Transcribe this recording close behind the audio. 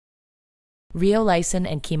Reolysin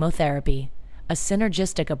and chemotherapy, a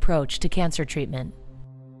synergistic approach to cancer treatment.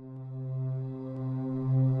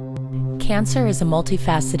 Cancer is a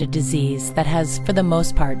multifaceted disease that has, for the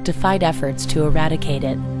most part, defied efforts to eradicate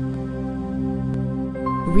it.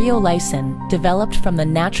 Reolysin, developed from the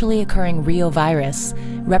naturally occurring reovirus,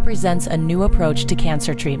 represents a new approach to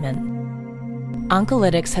cancer treatment.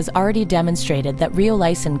 Oncolytics has already demonstrated that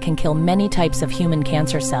reolysin can kill many types of human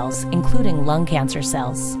cancer cells, including lung cancer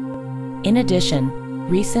cells. In addition,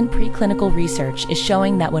 recent preclinical research is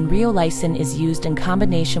showing that when reolysin is used in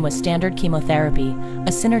combination with standard chemotherapy,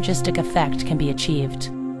 a synergistic effect can be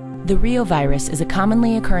achieved. The reovirus is a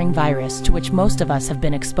commonly occurring virus to which most of us have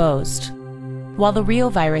been exposed. While the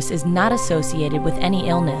reovirus is not associated with any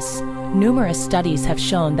illness, numerous studies have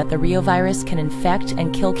shown that the reovirus can infect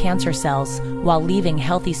and kill cancer cells while leaving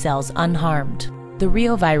healthy cells unharmed. The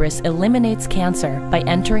reovirus eliminates cancer by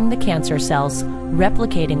entering the cancer cells,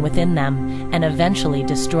 replicating within them, and eventually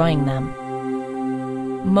destroying them.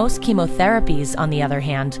 Most chemotherapies, on the other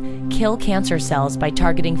hand, kill cancer cells by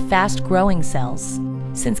targeting fast-growing cells.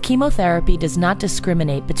 Since chemotherapy does not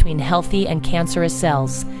discriminate between healthy and cancerous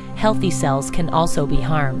cells, healthy cells can also be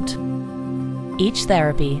harmed. Each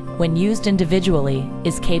therapy, when used individually,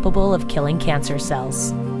 is capable of killing cancer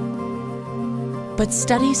cells. But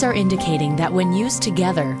studies are indicating that when used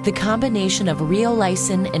together, the combination of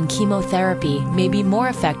reolysin and chemotherapy may be more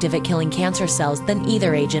effective at killing cancer cells than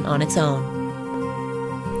either agent on its own.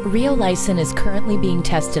 Reolysin is currently being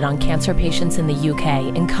tested on cancer patients in the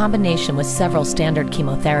UK in combination with several standard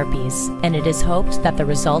chemotherapies, and it is hoped that the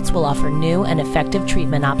results will offer new and effective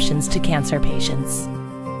treatment options to cancer patients.